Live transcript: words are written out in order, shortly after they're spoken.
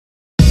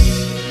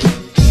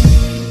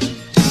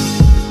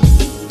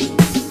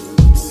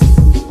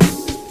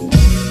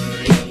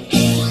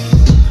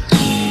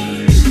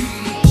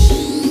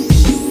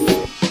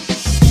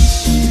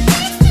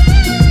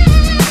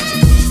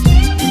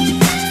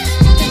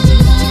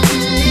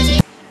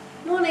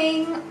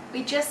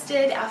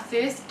did our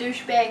first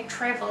douchebag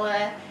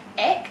traveller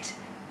act,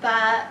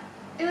 but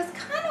it was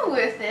kind of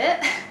worth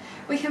it.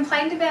 We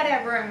complained about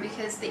our room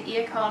because the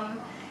aircon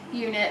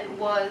unit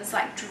was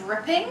like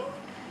dripping,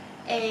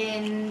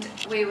 and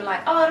we were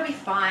like, oh, it'll be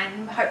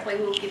fine, hopefully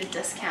we'll get a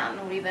discount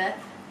or whatever,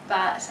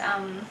 but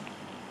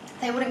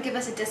they wouldn't give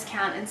us a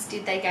discount.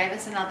 Instead they gave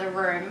us another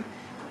room,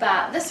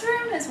 but this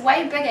room is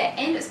way bigger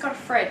and it's got a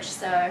fridge,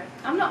 so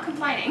I'm not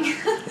complaining.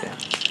 Yeah.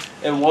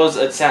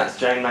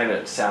 Jane made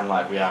it sound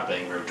like we are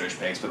being real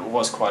douchebags, but it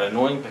was quite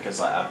annoying because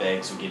like our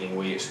bags were getting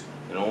wet,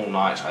 and all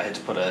night I had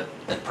to put a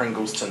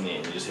Pringles tin there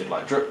and you just heard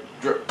like drip,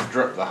 drip,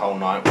 drip the whole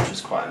night, which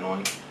is quite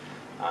annoying.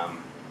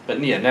 But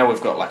yeah, now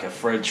we've got like a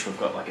fridge, we've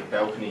got like a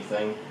balcony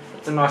thing.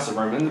 It's a nicer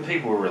room and the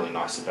people were really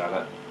nice about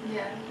it.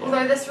 Yeah.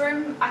 Although this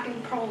room I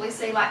can probably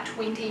see like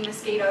 20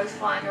 mosquitoes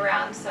flying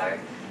around, so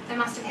they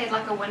must have had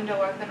like a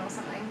window open or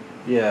something.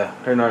 Yeah,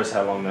 who knows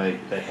how long they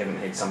haven't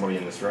had somebody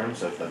in this room,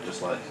 so if they've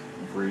just like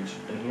bred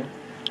in here.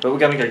 But we're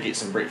going to go get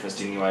some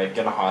breakfast anyway,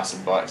 going to hire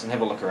some bikes and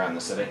have a look around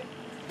the city.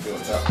 See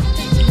what's up.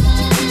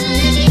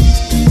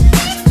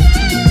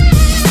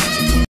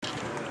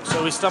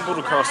 So we stumbled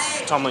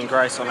across Tom and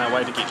Grace on our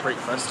way to get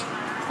breakfast.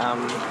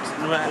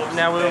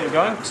 Now where are we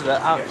going? To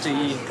the Arc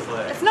de...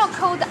 It's not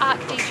called the Arc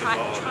de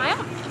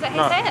Triomphe? Is that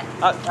how you say it?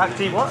 Arc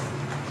de what?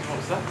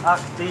 What's that?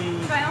 Arc de...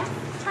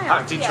 Triomphe?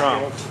 Arc de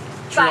Triomphe.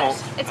 But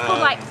it's called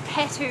like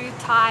Patu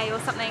Thai or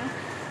something.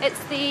 It's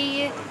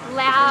the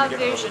Laos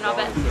version of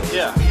it.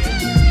 Yeah.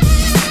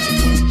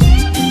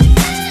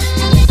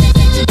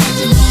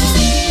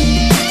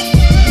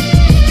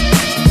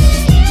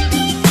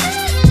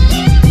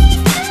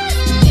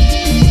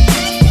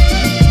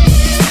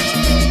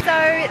 So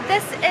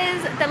this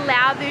is the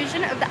Laos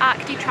version of the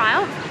Arc de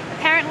Triomphe.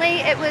 Apparently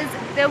it was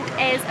built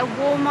as a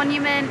war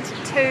monument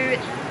to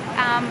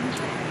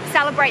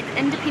celebrate the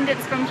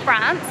independence from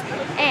France,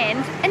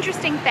 and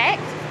interesting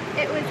fact,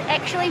 it was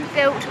actually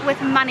built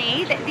with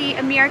money that the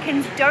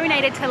Americans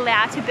donated to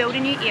Laos to build a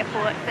new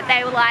airport, but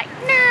they were like,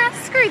 nah,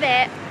 screw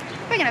that,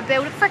 we're gonna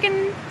build a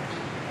frickin'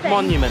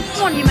 monument.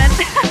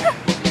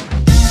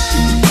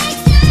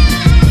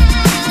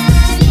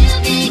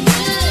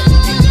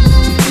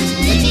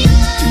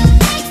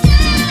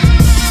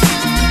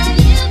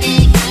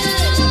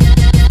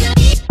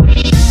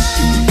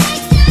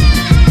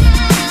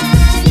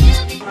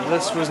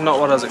 This was not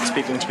what I was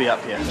expecting to be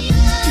up here.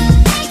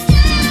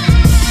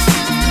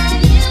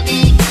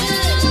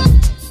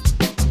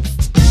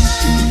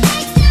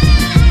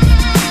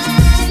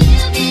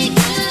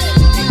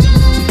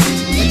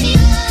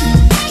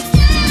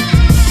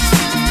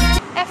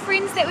 Our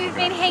friends that we've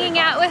been hanging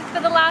out with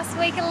for the last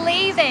week are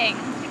leaving.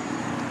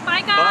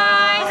 Bye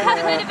guys, have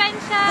a good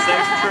adventure.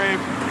 Safe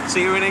trip.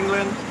 See you in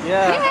England.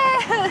 Yeah.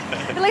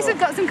 At least we've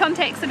got some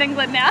contacts in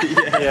England now.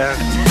 Yeah.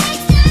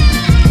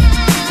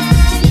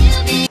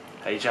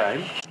 Hey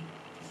Jane,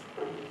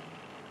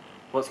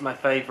 what's my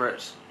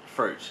favourite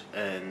fruit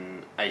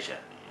in Asia?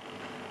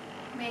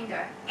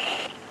 Mango.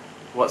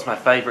 What's my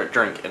favourite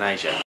drink in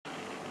Asia?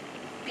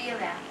 Beer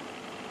Lao.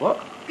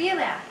 What? Beer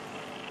Lao.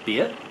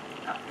 Beer?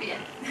 Oh, beer.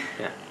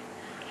 Yeah.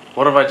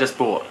 What have I just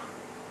bought?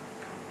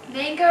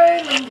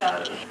 Mango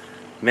lingo.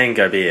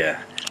 Mango beer.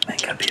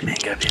 Mango beer,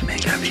 mango beer,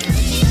 mango beer.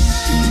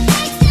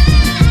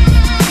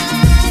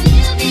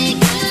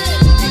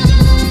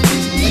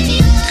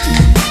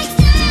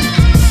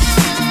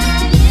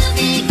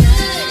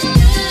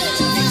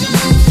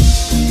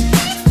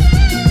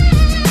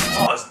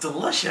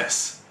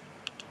 Delicious.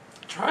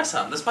 Try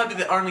some. This might be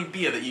the only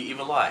beer that you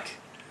ever like.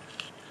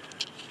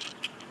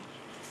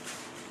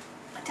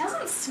 It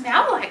doesn't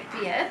smell like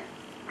beer.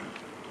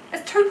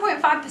 It's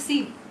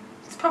 2.5%.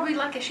 It's probably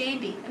like a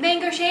shandy. A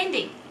mango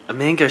shandy. A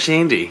mango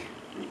shandy.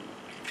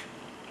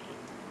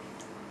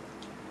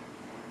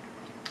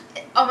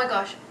 Oh my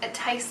gosh, it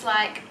tastes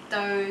like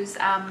those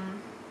are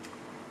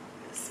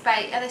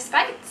they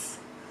Spates?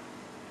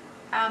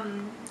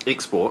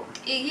 Export.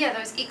 Yeah,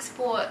 those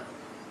export,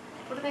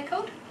 what are they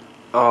called?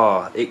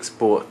 Oh,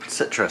 export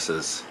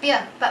citruses.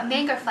 Yeah, but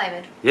mango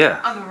flavoured.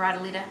 Yeah. I'm gonna write a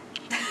letter.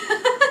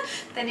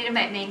 They need to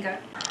make mango.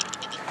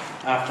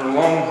 After a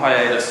long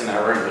hiatus in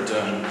our room, we're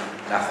doing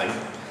nothing.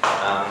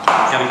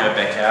 I'm going to go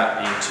back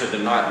out into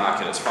the night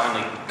market. It's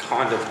finally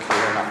kind of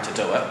clear enough to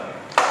do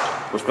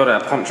it. We've got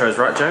our ponchos,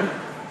 right, Joan?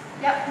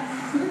 Yep.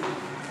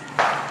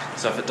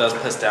 So if it does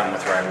piss down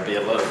with rain, we'll be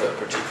a little bit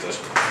protected.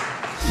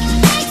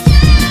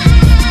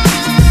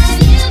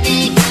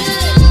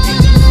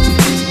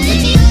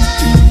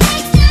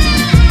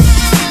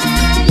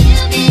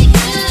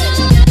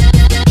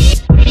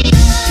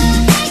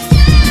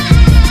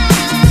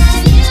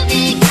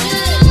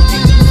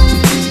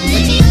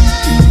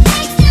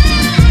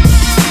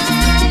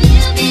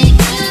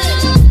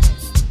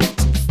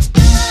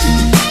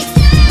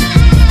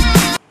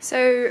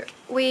 So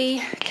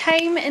we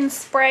came and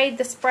sprayed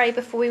the spray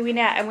before we went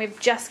out, and we've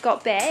just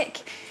got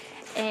back,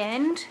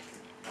 and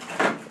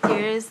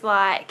there's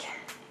like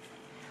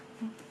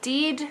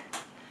dead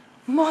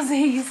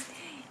mozzies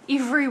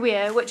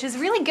everywhere, which is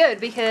really good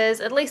because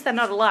at least they're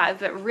not alive,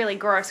 but really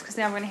gross because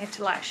now I'm going to have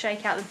to like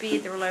shake out the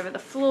bed. They're all over the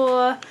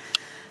floor.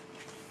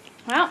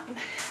 Well,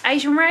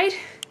 Asian raid,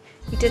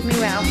 you did me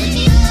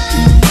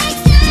well.